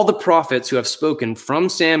 all the prophets who have spoken from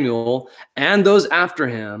Samuel and those after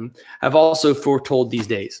him have also foretold these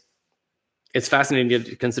days. It's fascinating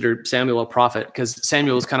to consider Samuel a prophet, because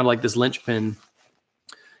Samuel was kind of like this linchpin.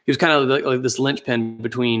 He was kind of like this linchpin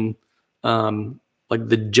between like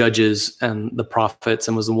the judges and the prophets,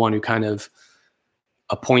 and was the one who kind of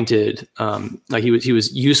appointed, like he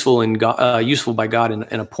was useful in God, useful by God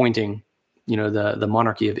in appointing, the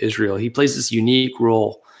monarchy of Israel. He plays this unique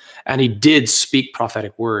role, and he did speak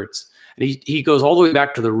prophetic words. And he goes all the way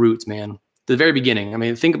back to the roots, man, the very beginning. I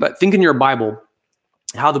mean, think in your Bible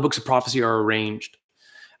how the books of prophecy are arranged.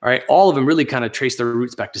 All right, all of them really kind of trace their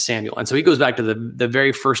roots back to Samuel. And so he goes back to the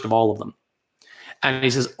very first of all of them. And he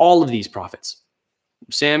says, all of these prophets,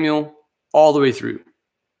 Samuel, all the way through.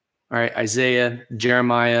 All right, Isaiah,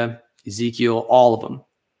 Jeremiah, Ezekiel, all of them.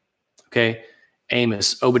 Okay,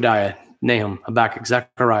 Amos, Obadiah, Nahum, Habakkuk,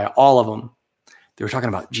 Zechariah, all of them. They were talking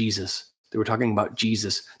about Jesus. They were talking about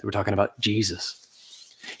Jesus. They were talking about Jesus.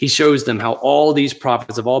 He shows them how all these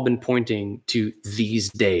prophets have all been pointing to these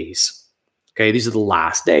days. Okay, these are the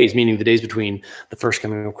last days, meaning the days between the first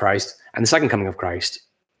coming of Christ and the second coming of Christ.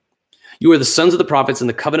 You are the sons of the prophets and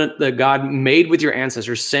the covenant that God made with your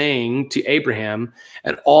ancestors, saying to Abraham,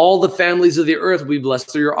 and all the families of the earth will be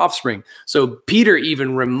blessed through your offspring. So Peter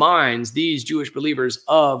even reminds these Jewish believers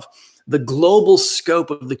of the global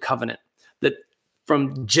scope of the covenant, that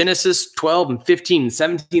from Genesis 12 and 15 and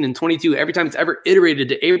 17 and 22, every time it's ever iterated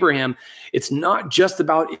to Abraham, it's not just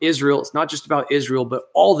about Israel. It's not just about Israel, but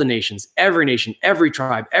all the nations, every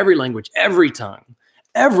tribe, every language, every tongue,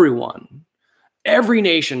 everyone, every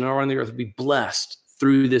nation around the earth will be blessed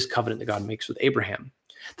through this covenant that God makes with Abraham.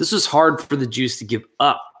 This was hard for the Jews to give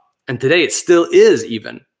up. And today it still is,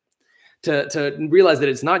 even to realize that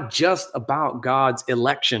it's not just about God's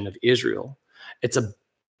election of Israel. It's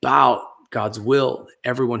about God's will.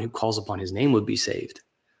 Everyone who calls upon his name would be saved.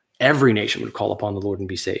 Every nation would call upon the Lord and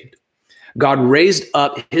be saved. God raised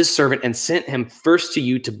up his servant and sent him first to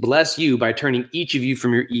you to bless you by turning each of you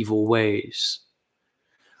from your evil ways.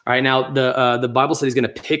 All right, now the Bible study is going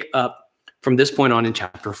to pick up from this point on in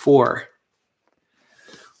chapter 4.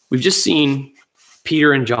 We've just seen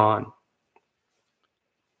Peter and John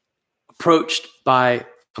approached by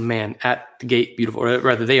a man at the gate, beautiful, or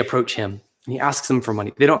rather they approach him. And he asks them for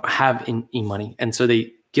money. They don't have any money. And so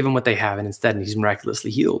they give him what they have, and instead he's miraculously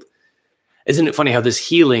healed. Isn't it funny how this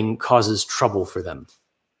healing causes trouble for them?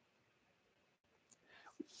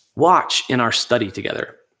 Watch in our study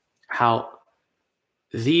together how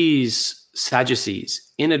these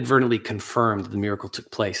Sadducees inadvertently confirmed the miracle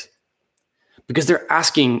took place. Because they're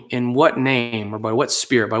asking, in what name or by what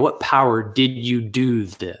spirit, by what power did you do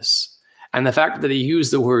this? And the fact that they use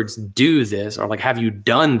the words do this, or like, have you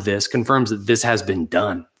done this, confirms that this has been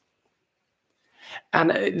done.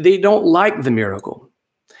 And they don't like the miracle.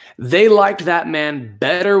 They liked that man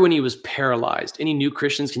better when he was paralyzed. Any new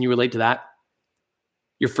Christians, can you relate to that?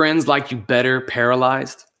 Your friends liked you better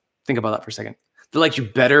paralyzed? Think about that for a second. They liked you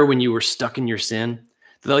better when you were stuck in your sin.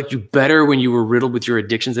 They liked you better when you were riddled with your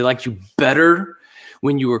addictions. They liked you better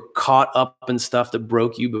when you were caught up in stuff that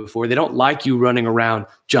broke you before. They don't like you running around,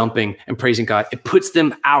 jumping and praising God. It puts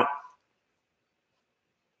them out.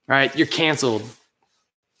 All right, you're canceled.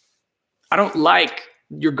 I don't like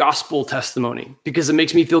your gospel testimony because it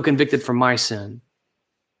makes me feel convicted for my sin.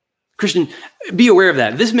 Christian, be aware of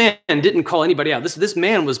that. This man didn't call anybody out. This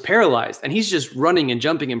man was paralyzed, and he's just running and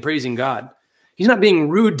jumping and praising God. He's not being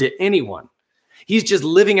rude to anyone. He's just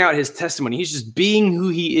living out his testimony. He's just being who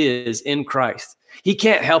he is in Christ. He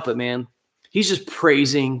can't help it, man. He's just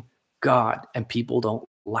praising God, and people don't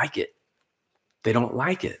like it. They don't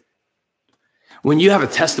like it. When you have a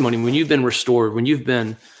testimony, when you've been restored, when you've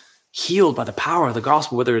been healed by the power of the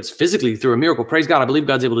gospel, whether it's physically through a miracle, praise God, I believe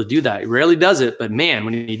God's able to do that. He rarely does it, but man,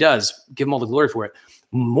 when he does, give him all the glory for it.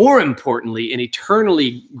 More importantly, and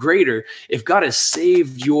eternally greater, if God has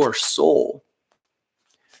saved your soul,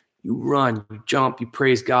 you run, you jump, you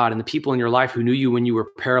praise God, and the people in your life who knew you when you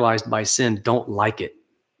were paralyzed by sin don't like it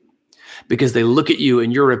because they look at you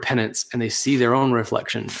and your repentance and they see their own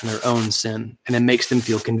reflection and their own sin, and it makes them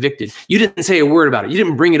feel convicted. You didn't say a word about it. You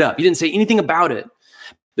didn't bring it up. You didn't say anything about it,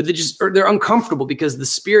 but they're uncomfortable because the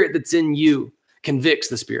spirit that's in you convicts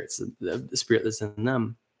the spirit that's in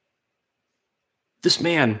them. This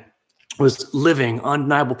man was living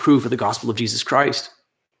undeniable proof of the gospel of Jesus Christ.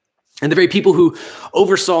 And the very people who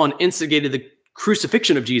oversaw and instigated the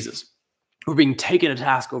crucifixion of Jesus were being taken to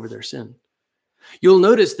task over their sin. You'll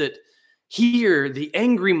notice that here, the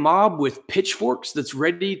angry mob with pitchforks that's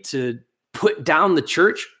ready to put down the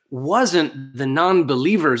church wasn't the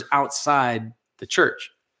non-believers outside the church.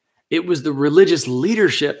 It was the religious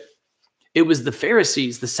leadership. It was the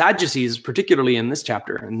Pharisees, the Sadducees, particularly in this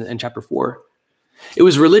chapter, in chapter 4. It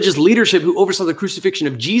was religious leadership who oversaw the crucifixion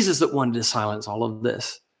of Jesus that wanted to silence all of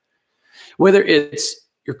this. Whether it's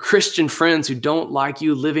your Christian friends who don't like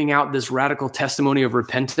you living out this radical testimony of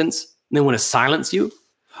repentance, and they want to silence you,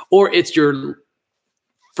 or it's your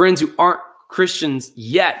friends who aren't Christians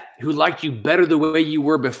yet, who like you better the way you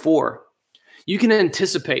were before, you can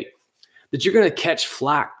anticipate that you're going to catch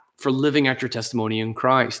flack for living out your testimony in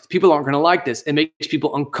Christ. People aren't going to like this. It makes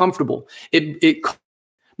people uncomfortable.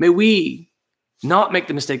 May we not make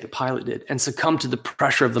the mistake that Pilate did and succumb to the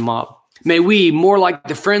pressure of the mob. May we, more like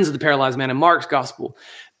the friends of the paralyzed man in Mark's gospel,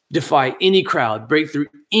 defy any crowd, break through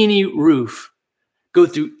any roof, go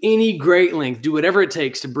through any great length, do whatever it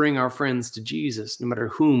takes to bring our friends to Jesus, no matter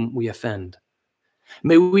whom we offend.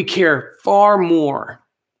 May we care far more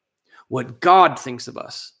what God thinks of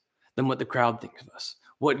us than what the crowd thinks of us.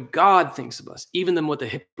 What God thinks of us, even than what the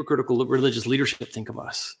hypocritical religious leadership think of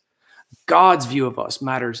us. God's view of us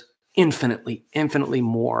matters infinitely, infinitely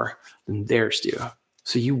more than theirs do.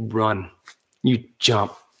 So you run, you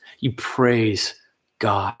jump, you praise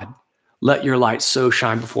God. Let your light so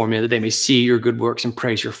shine before me that they may see your good works and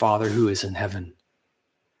praise your Father who is in heaven.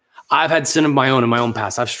 I've had sin of my own in my own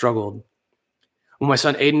past. I've struggled. When my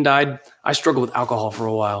son Aiden died, I struggled with alcohol for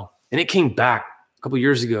a while, and it came back a couple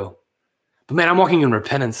years ago. But man, I'm walking in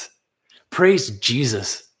repentance. Praise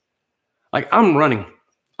Jesus. Like I'm running.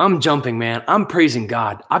 I'm jumping, man. I'm praising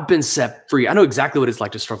God. I've been set free. I know exactly what it's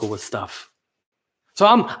like to struggle with stuff. So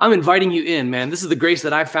I'm inviting you in, man. This is the grace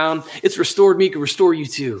that I found. It's restored me. It can restore you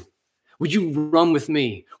too. Would you run with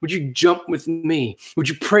me? Would you jump with me? Would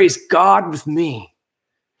you praise God with me?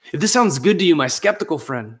 If this sounds good to you, my skeptical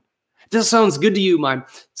friend, if this sounds good to you, my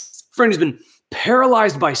friend who's been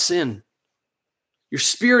paralyzed by sin, your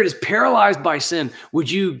spirit is paralyzed by sin, would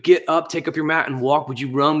you get up, take up your mat and walk? Would you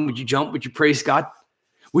run? Would you jump? Would you praise God?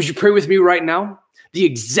 Would you pray with me right now? The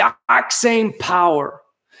exact same power,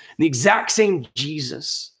 the exact same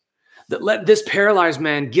Jesus that let this paralyzed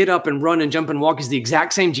man get up and run and jump and walk is the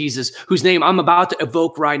exact same Jesus whose name I'm about to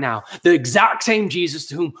evoke right now. The exact same Jesus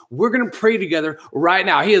to whom we're going to pray together right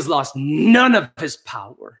now. He has lost none of his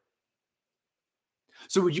power.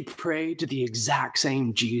 So would you pray to the exact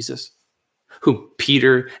same Jesus whom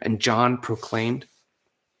Peter and John proclaimed?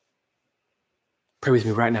 Pray with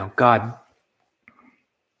me right now. God,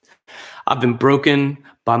 I've been broken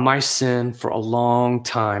by my sin for a long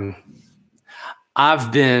time.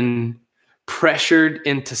 I've been pressured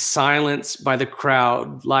into silence by the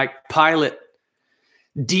crowd like Pilate.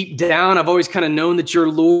 Deep down, I've always kind of known that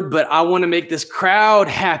you're Lord, but I want to make this crowd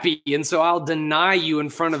happy. And so I'll deny you in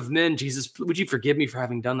front of men. Jesus, would you forgive me for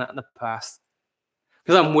having done that in the past?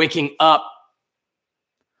 Because I'm waking up.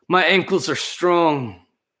 My ankles are strong.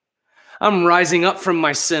 I'm rising up from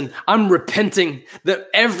my sin. I'm repenting that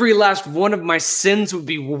every last one of my sins would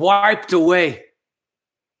be wiped away.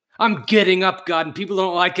 I'm getting up, God, and people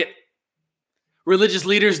don't like it. Religious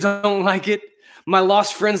leaders don't like it. My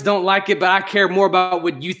lost friends don't like it, but I care more about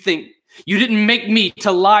what you think. You didn't make me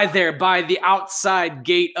to lie there by the outside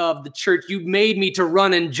gate of the church. You made me to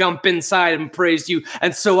run and jump inside and praise you.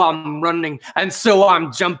 And so I'm running and so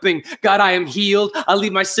I'm jumping. God, I am healed. I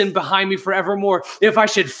leave my sin behind me forevermore. If I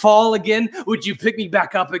should fall again, would you pick me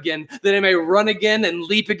back up again, that I may run again and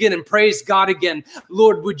leap again and praise God again?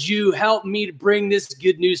 Lord, would you help me to bring this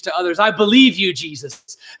good news to others? I believe you,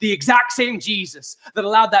 Jesus, the exact same Jesus that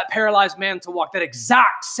allowed that paralyzed man to walk, that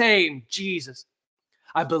exact same Jesus.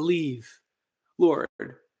 I believe, Lord,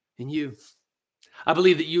 in you. I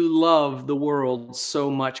believe that you love the world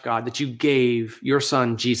so much, God, that you gave your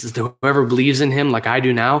son, Jesus, that whoever believes in him like I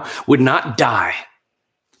do now would not die,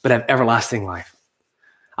 but have everlasting life.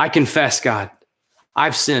 I confess, God,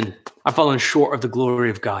 I've sinned. I've fallen short of the glory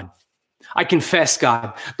of God. I confess,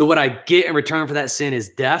 God, that what I get in return for that sin is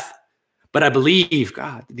death, but I believe,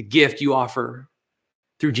 God, that the gift you offer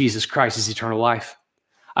through Jesus Christ is eternal life.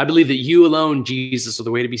 I believe that you alone, Jesus, are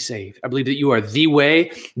the way to be saved. I believe that you are the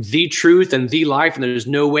way, the truth, and the life, and there's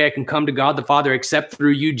no way I can come to God the Father except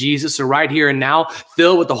through you, Jesus. So right here and now,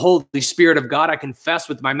 filled with the Holy Spirit of God, I confess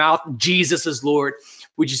with my mouth, Jesus is Lord.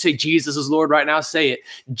 Would you say Jesus is Lord right now? Say it.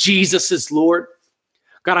 Jesus is Lord.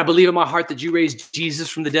 God, I believe in my heart that you raised Jesus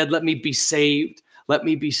from the dead. Let me be saved. Let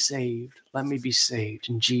me be saved. Let me be saved.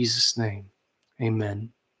 In Jesus' name,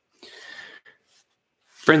 amen.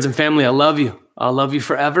 Friends and family, I love you. I'll love you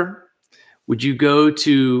forever. Would you go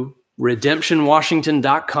to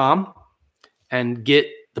redemptionwashington.com and get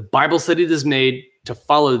the Bible study that is made to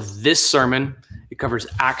follow this sermon? It covers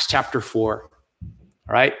Acts chapter 4. All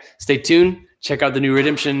right, stay tuned. Check out the new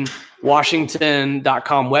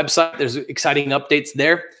redemptionwashington.com website. There's exciting updates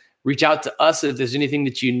there. Reach out to us if there's anything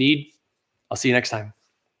that you need. I'll see you next time.